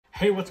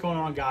Hey, what's going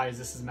on, guys?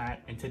 This is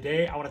Matt, and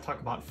today I want to talk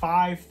about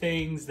 5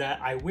 things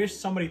that I wish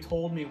somebody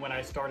told me when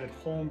I started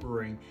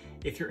homebrewing.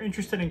 If you're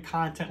interested in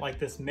content like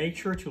this, make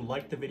sure to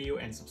like the video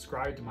and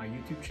subscribe to my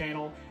YouTube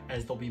channel,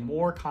 as there'll be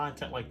more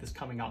content like this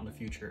coming out in the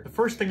future. The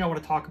first thing I want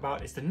to talk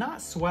about is to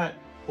not sweat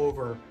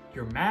over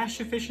your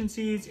mash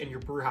efficiencies and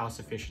your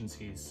brewhouse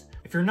efficiencies.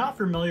 If you're not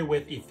familiar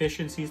with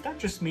efficiencies, that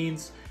just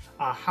means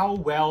how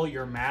well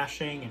you're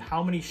mashing and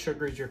how many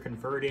sugars you're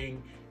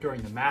converting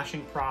during the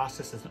mashing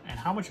process and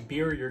how much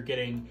beer you're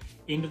getting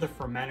into the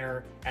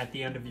fermenter at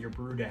the end of your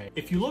brew day.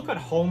 If you look at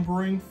home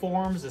brewing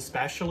forums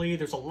especially,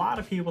 there's a lot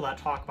of people that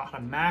talk about how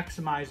to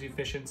maximize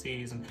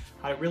efficiencies and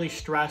how to really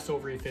stress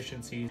over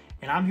efficiencies.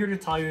 And I'm here to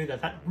tell you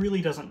that that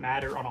really doesn't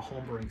matter on a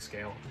home brewing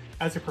scale.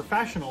 As a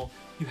professional,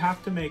 you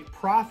have to make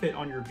profit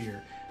on your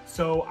beer.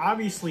 So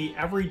obviously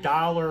every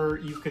dollar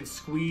you can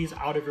squeeze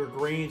out of your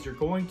grains, you're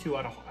going to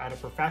at a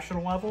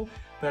professional level,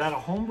 but at a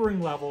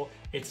homebrewing level,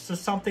 it's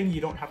just something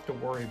you don't have to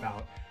worry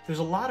about. There's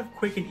a lot of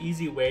quick and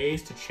easy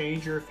ways to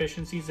change your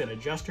efficiencies and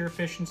adjust your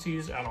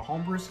efficiencies at a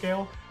homebrew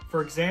scale.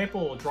 For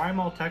example, dry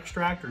malt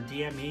extract or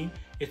DME,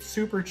 it's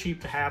super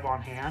cheap to have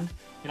on hand,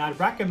 and I'd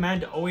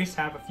recommend to always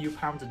have a few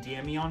pounds of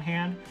DME on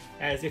hand,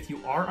 as if you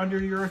are under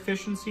your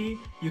efficiency,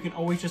 you can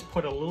always just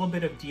put a little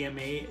bit of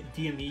DME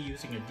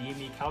using a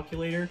DME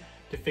calculator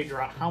to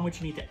figure out how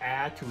much you need to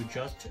add to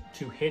adjust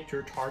to hit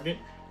your target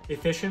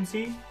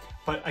efficiency.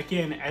 But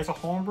again, as a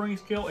homebrewing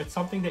skill, it's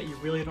something that you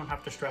really don't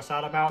have to stress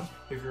out about.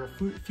 If you're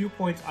a few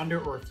points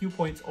under or a few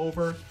points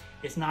over,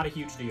 it's not a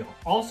huge deal.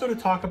 Also, to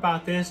talk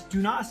about this,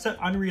 do not set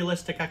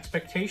unrealistic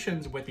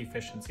expectations with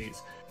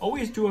efficiencies.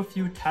 Always do a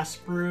few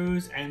test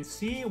brews and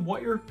see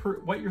what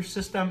your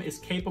system is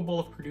capable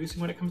of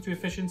producing when it comes to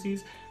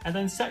efficiencies, and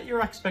then set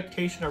your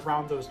expectation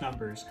around those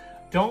numbers.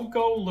 Don't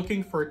go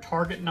looking for a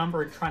target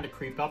number and trying to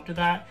creep up to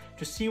that.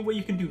 Just see what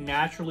you can do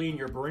naturally in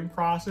your brewing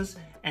process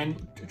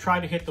and try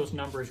to hit those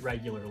numbers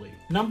regularly.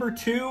 Number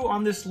 2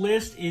 on this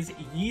list is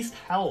yeast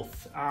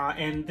health.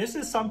 And this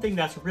is something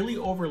that's really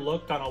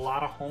overlooked on a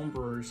lot of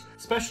homebrewers,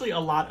 especially a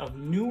lot of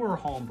newer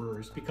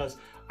homebrewers, because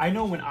I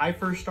know when I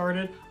first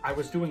started, I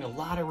was doing a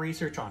lot of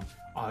research on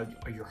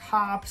your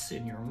hops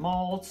and your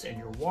malts and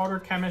your water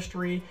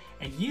chemistry,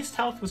 and yeast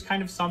health was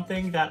kind of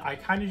something that I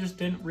kind of just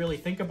didn't really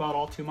think about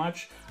all too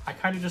much. I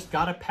kind of just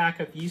got a pack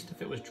of yeast.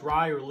 If it was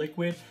dry or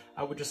liquid,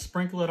 I would just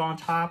sprinkle it on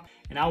top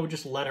and I would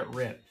just let it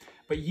rip.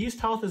 But yeast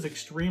health is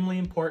extremely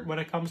important when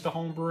it comes to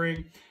home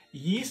brewing.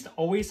 Yeast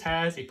always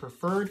has a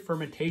preferred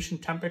fermentation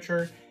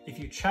temperature. If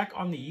you check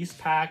on the yeast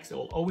packs, it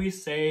will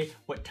always say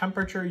what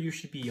temperature you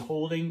should be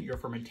holding your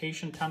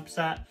fermentation temps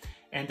at.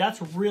 And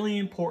that's really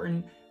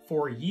important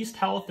for yeast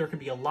health. There can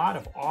be a lot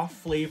of off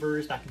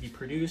flavors that can be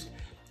produced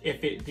if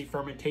the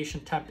fermentation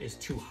temp is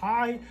too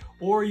high,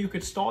 or you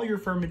could stall your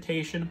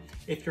fermentation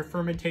if your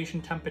fermentation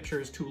temperature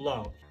is too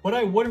low. What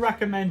I would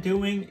recommend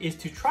doing is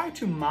to try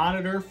to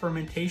monitor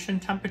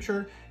fermentation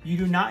temperature. You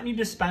do not need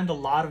to spend a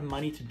lot of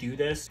money to do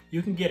this.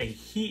 You can get a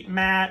heat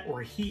mat or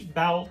a heat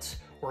belt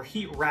or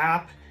heat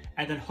wrap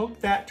and then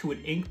hook that to an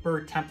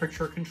Inkbird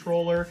temperature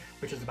controller,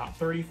 which is about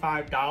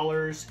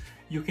 $35.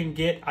 You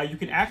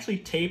can actually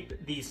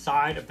tape the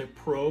side of the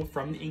probe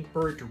from the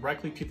Inkbird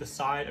directly to the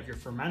side of your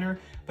fermenter,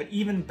 but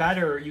even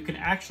better, you can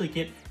actually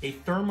get a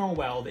thermal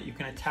well that you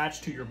can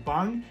attach to your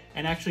bung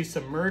and actually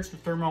submerge the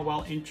thermal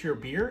well into your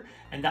beer,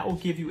 and that will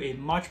give you a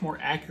much more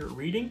accurate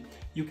reading.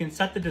 You can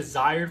set the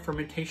desired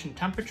fermentation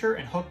temperature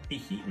and hook the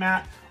heat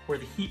mat or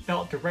the heat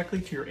belt directly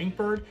to your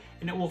Inkbird,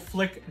 and it will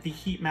flick the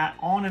heat mat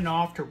on and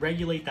off to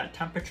regulate that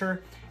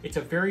temperature. It's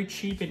a very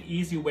cheap and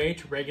easy way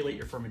to regulate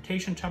your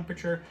fermentation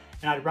temperature,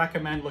 and I'd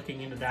recommend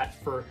looking into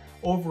that for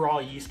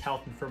overall yeast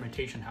health and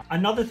fermentation health.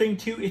 Another thing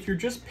too, if you're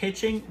just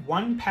pitching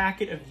 1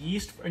 packet of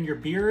yeast in your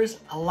beers,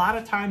 a lot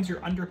of times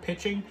you're under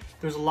pitching.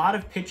 There's a lot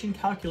of pitching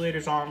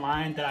calculators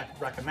online that I could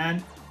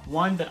recommend.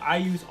 One that I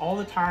use all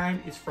the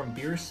time is from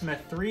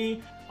Beersmith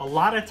 3. A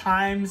lot of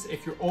times,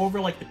 if you're over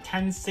like the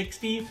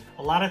 1060,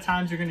 a lot of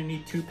times you're gonna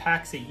need 2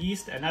 packs of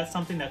yeast, and that's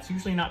something that's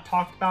usually not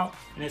talked about.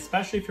 And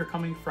especially if you're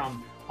coming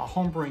from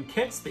homebrewing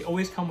kits, they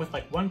always come with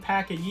like 1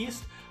 pack of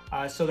yeast.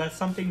 So that's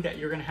something that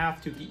you're gonna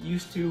have to get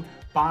used to,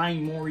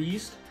 buying more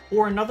yeast.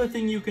 Or another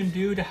thing you can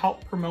do to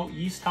help promote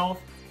yeast health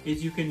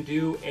is you can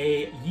do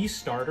a yeast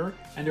starter,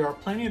 and there are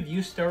plenty of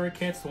yeast starter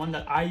kits. The one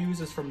that I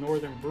use is from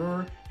Northern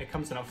Brewer. It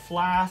comes in a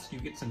flask, you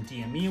get some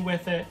DME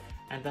with it,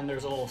 and then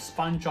there's a little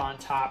sponge on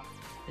top.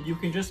 And you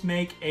can just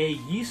make a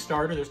yeast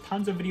starter. There's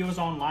tons of videos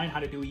online how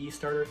to do a yeast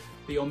starter,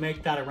 but you'll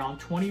make that around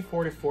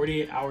 24 to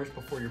 48 hours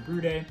before your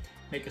brew day.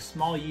 Make a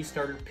small yeast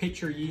starter,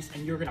 pitch your yeast,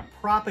 and you're gonna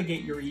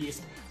propagate your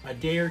yeast a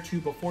day or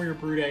 2 before your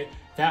brew day.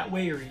 That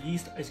way your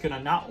yeast is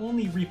gonna not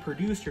only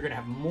reproduce, you're gonna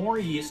have more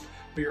yeast,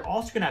 but you're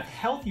also gonna have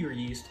healthier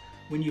yeast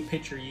when you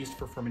pitch your yeast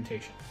for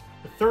fermentation.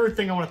 The third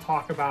thing I wanna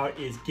talk about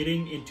is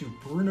getting into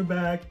brew in a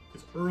bag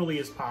as early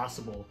as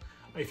possible.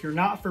 If you're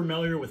not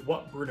familiar with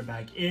what Brew in a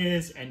Bag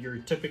is and you're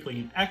typically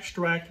an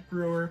extract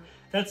brewer,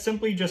 that's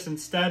simply just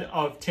instead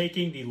of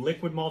taking the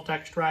liquid malt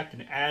extract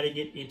and adding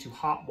it into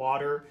hot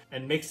water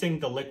and mixing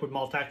the liquid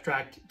malt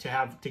extract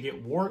to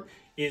get wort,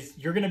 is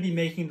you're going to be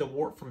making the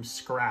wort from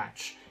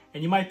scratch.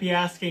 And you might be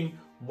asking,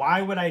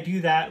 why would I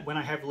do that when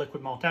I have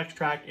liquid malt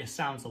extract? It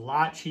sounds a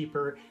lot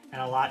cheaper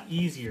and a lot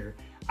easier.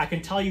 I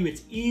can tell you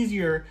it's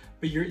easier,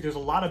 but there's a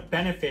lot of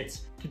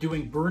benefits to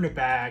doing Brew in a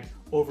Bag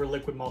over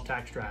liquid malt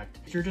extract.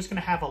 You're just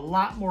gonna have a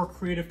lot more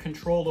creative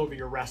control over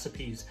your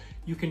recipes.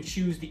 You can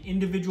choose the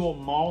individual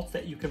malts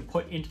that you can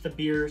put into the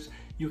beers.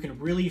 You can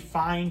really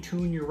fine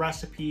tune your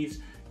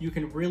recipes. You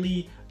can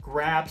really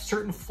grab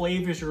certain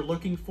flavors you're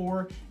looking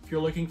for. If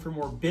you're looking for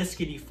more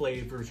biscuity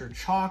flavors or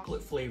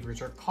chocolate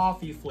flavors or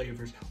coffee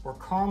flavors or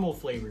caramel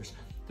flavors,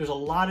 there's a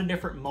lot of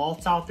different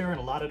malts out there and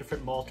a lot of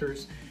different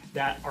malters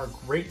that are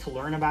great to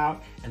learn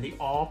about, and they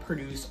all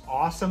produce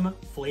awesome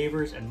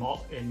flavors and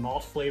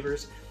malt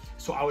flavors.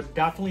 So I would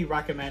definitely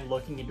recommend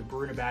looking into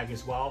Brew in a Bag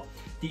as well.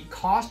 The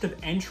cost of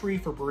entry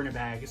for Brew in a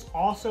Bag is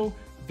also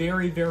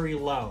very, very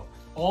low.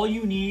 All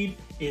you need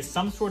is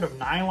some sort of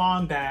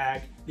nylon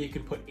bag that you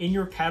can put in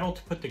your kettle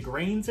to put the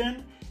grains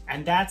in,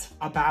 and that's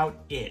about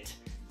it.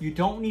 You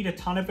don't need a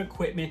ton of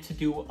equipment to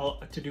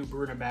do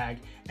Brew in a Bag.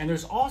 And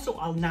there's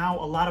also now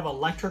a lot of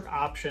electric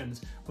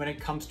options when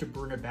it comes to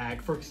Brew in a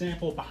Bag. For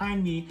example,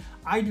 behind me,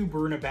 I do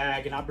Brew in a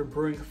Bag, and I've been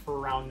brewing for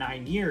around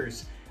 9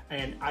 years.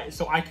 And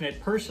so I can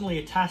personally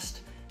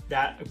attest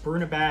that Brew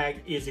in a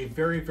Bag is a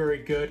very,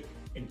 very good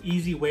and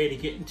easy way to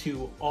get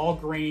into all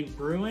grain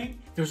brewing.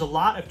 There's a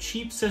lot of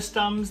cheap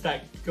systems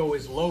that go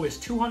as low as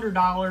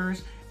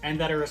 $200 and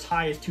that are as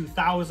high as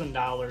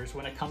 $2,000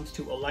 when it comes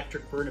to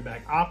electric Brew in a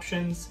Bag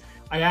options.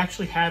 I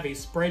actually have a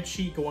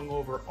spreadsheet going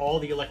over all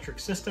the electric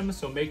systems,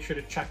 so make sure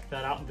to check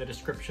that out in the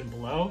description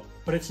below.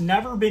 But it's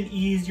never been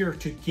easier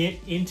to get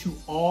into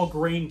all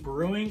grain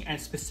brewing,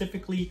 and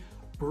specifically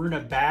Brew in a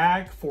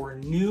Bag for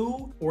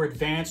new or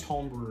advanced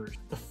homebrewers.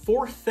 The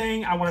fourth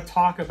thing I want to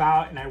talk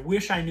about, and I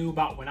wish I knew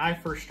about when I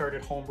first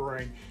started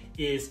homebrewing,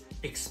 is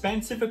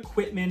expensive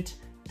equipment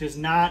does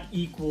not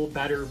equal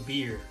better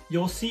beer.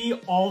 You'll see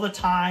all the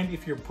time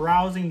if you're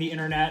browsing the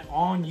internet,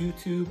 on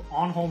YouTube,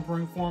 on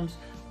homebrewing forums,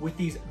 with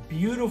these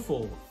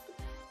beautiful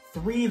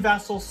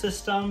 3-vessel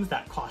systems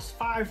that cost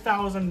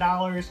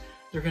 $5,000.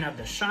 They're gonna have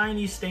the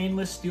shiny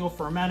stainless steel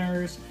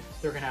fermenters.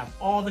 They're gonna have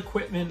all the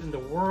equipment in the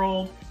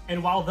world.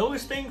 And while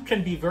those things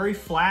can be very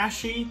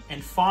flashy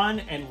and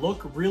fun and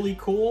look really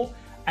cool,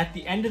 at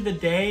the end of the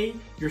day,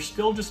 you're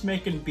still just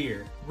making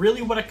beer.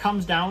 Really what it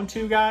comes down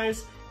to,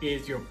 guys,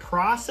 is your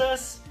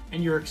process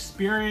and your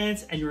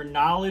experience and your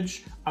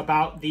knowledge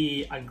about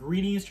the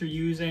ingredients you're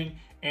using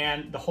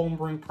and the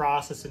homebrewing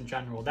process in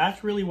general.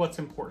 That's really what's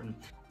important.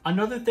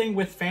 Another thing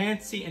with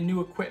fancy and new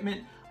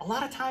equipment, a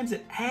lot of times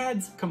it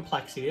adds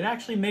complexity. It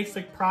actually makes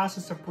the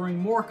process of brewing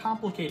more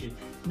complicated.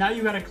 Now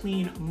you gotta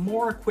clean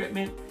more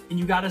equipment and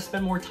you gotta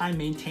spend more time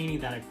maintaining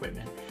that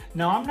equipment.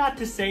 Now I'm not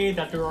to say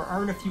that there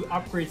aren't a few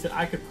upgrades that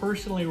I could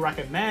personally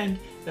recommend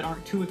that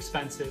aren't too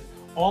expensive.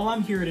 All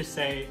I'm here to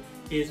say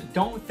is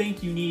don't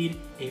think you need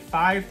a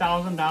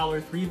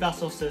 $5,000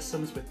 3-vessel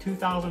systems with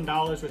 $2,000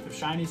 worth of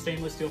shiny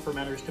stainless steel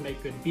fermenters to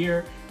make good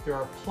beer. There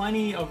are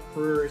plenty of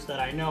brewers that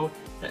I know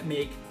that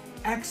make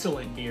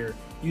excellent beer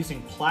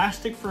using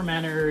plastic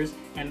fermenters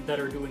and that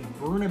are doing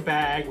Brew in a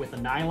Bag with a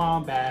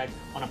nylon bag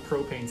on a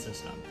propane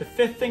system. The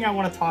fifth thing I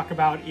want to talk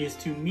about is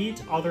to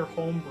meet other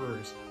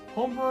homebrewers.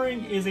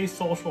 Homebrewing is a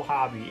social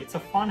hobby. It's a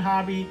fun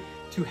hobby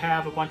to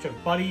have a bunch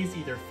of buddies,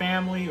 either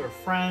family or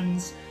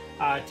friends,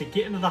 to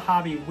get into the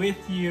hobby with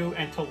you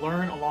and to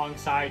learn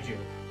alongside you.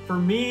 For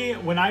me,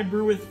 when I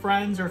brew with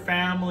friends or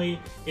family,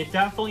 it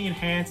definitely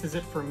enhances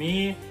it for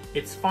me.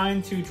 It's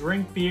fun to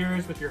drink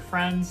beers with your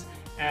friends.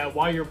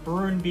 While you're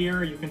brewing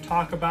beer, you can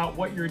talk about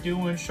what you're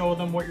doing, show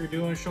them what you're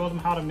doing, show them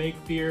how to make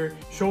beer,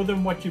 show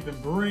them what you've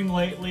been brewing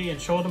lately, and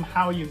show them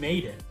how you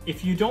made it.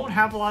 If you don't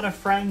have a lot of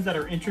friends that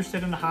are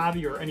interested in the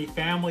hobby or any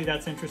family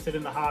that's interested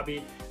in the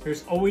hobby,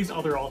 there's always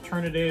other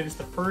alternatives.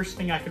 The first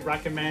thing I could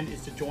recommend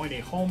is to join a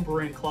home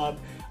brewing club.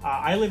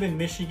 I live in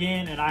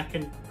Michigan, and I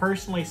can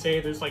personally say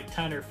there's like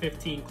 10 or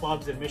 15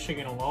 clubs in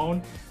Michigan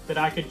alone that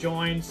I could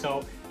join.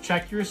 So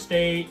check your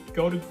state,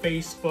 go to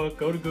Facebook,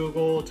 go to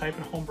Google, type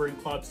in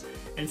homebrewing clubs,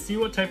 and see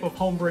what type of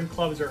homebrewing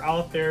clubs are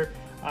out there,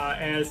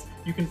 as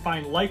you can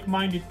find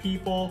like-minded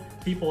people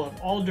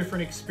of all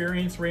different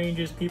experience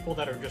ranges, people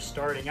that are just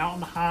starting out in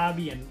the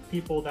hobby, and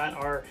people that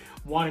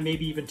want to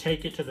maybe even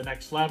take it to the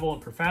next level in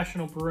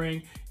professional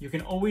brewing. You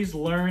can always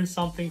learn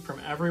something from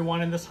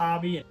everyone in this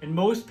hobby, and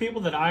most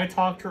people that I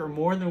talk to are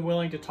more than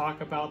willing to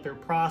talk about their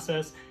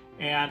process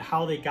and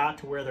how they got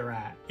to where they're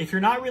at. If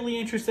you're not really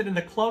interested in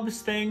the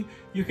clubs thing,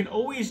 you can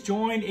always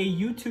join a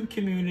YouTube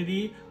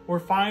community or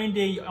find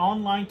a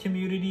online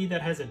community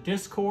that has a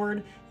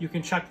Discord. You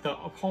can check the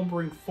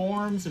homebrewing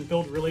forums and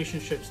build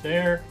relationships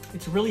there.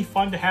 It's really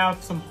fun to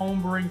have some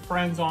homebrewing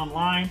friends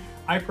online.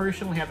 I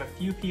personally have a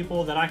few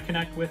people that I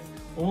connect with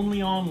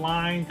only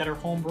online that are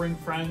homebrewing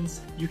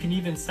friends. You can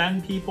even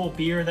send people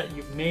beer that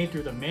you've made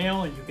through the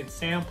mail and you can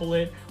sample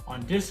it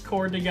on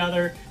Discord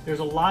together. There's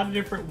a lot of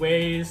different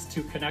ways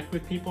to connect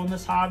with people in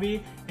this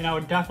hobby, and I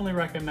would definitely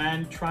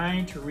recommend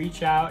trying to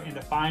reach out and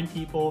to find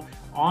people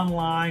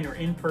online or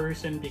in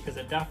person, because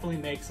it definitely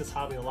makes this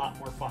hobby a lot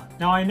more fun.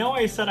 Now, I know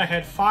I said I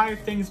had 5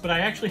 things, but I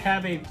actually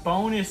have a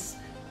bonus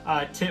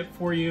tip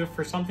for you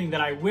for something that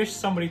I wish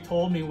somebody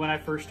told me when I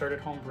first started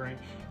homebrewing.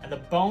 And the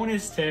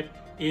bonus tip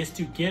is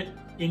to get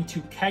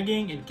into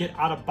kegging and get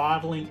out of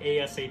bottling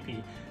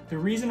ASAP. The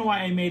reason why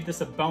I made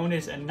this a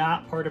bonus and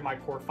not part of my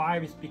core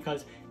 5 is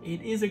because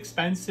it is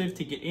expensive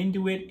to get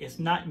into it. It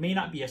may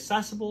not be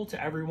accessible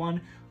to everyone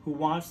who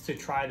wants to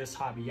try this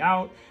hobby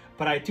out,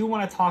 but I do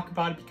want to talk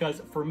about it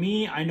because for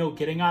me, I know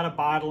getting out of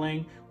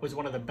bottling was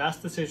one of the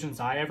best decisions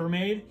I ever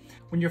made.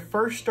 When you're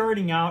first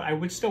starting out, I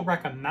would still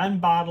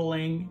recommend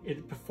bottling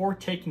it before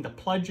taking the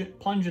plunge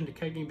into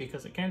kegging,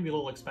 because it can be a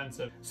little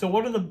expensive. So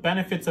what are the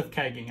benefits of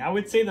kegging? I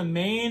would say the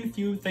main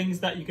few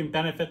things that you can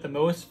benefit the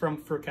most for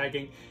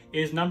kegging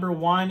is, number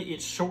 1,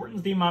 it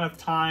shortens the amount of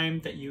time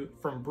that you,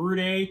 from brew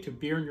day to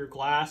beer in your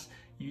glass.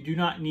 You do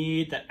not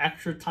need that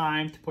extra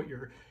time to put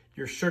your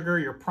sugar,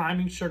 your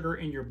priming sugar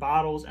in your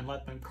bottles and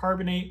let them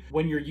carbonate.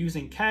 When you're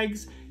using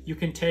kegs, you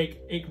can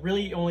it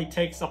really only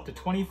takes up to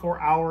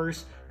 24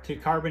 hours to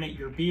carbonate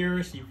your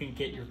beers. You can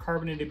get your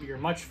carbonated beer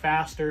much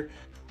faster.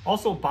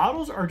 Also,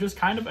 bottles are just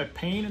kind of a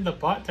pain in the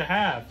butt to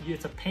have.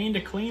 It's a pain to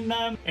clean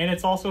them, and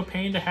it's also a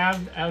pain to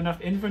have enough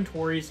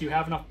inventory so you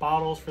have enough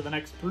bottles for the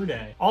next brew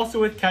day.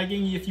 Also with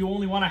kegging, if you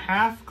only want a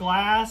half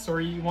glass or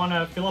you want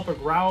to fill up a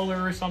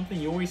growler or something,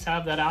 you always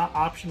have that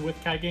option with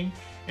kegging.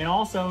 And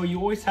also, you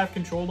always have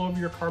control over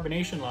your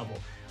carbonation level.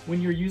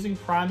 When you're using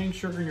priming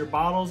sugar in your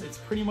bottles, it's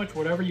pretty much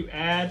whatever you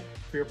add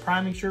for your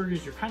priming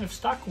sugars you're kind of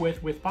stuck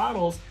with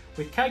bottles.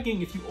 With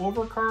kegging, if you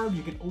overcarb,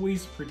 you can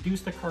always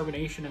reduce the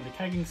carbonation in the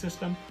kegging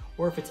system,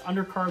 or if it's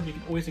undercarbed, you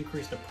can always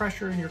increase the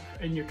pressure in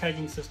your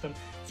kegging system,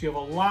 so you have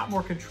a lot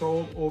more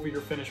control over your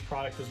finished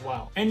product as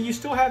well. And you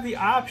still have the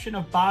option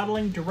of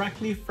bottling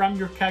directly from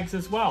your kegs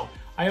as well.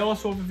 I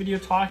also have a video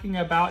talking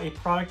about a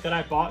product that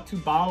I bought to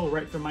bottle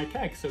right from my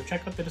keg, so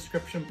check out the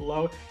description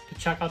below to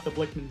check out the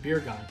Blickman beer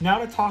gun. Now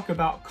to talk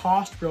about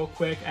cost real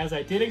quick, as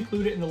I did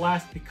include it in the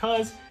last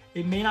because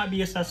it may not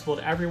be accessible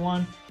to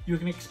everyone. You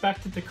can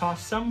expect it to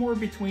cost somewhere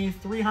between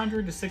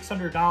 $300 to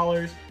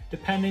 $600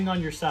 depending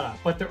on your setup.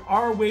 But there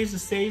are ways to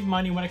save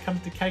money when it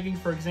comes to kegging.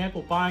 For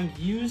example, buying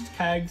used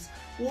kegs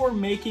or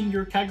making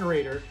your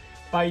kegerator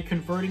by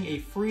converting a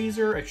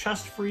freezer, a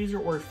chest freezer,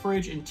 or a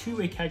fridge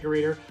into a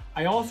kegerator.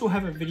 I also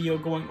have a video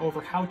going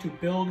over how to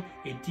build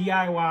a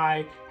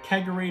DIY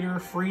kegerator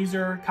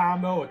freezer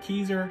combo, a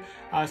keezer.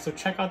 So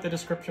check out the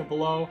description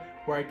below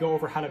where I go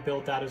over how to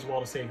build that as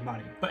well to save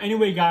money. But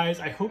anyway, guys,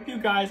 I hope you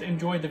guys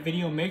enjoyed the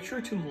video. Make sure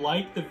to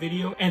like the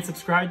video and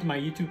subscribe to my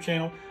YouTube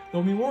channel.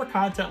 There'll be more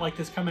content like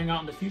this coming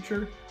out in the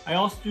future. I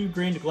also do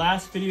grain to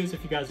glass videos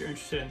if you guys are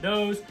interested in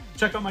those.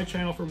 Check out my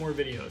channel for more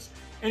videos.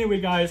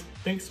 Anyway, guys,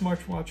 thanks so much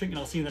for watching, and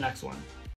I'll see you in the next one.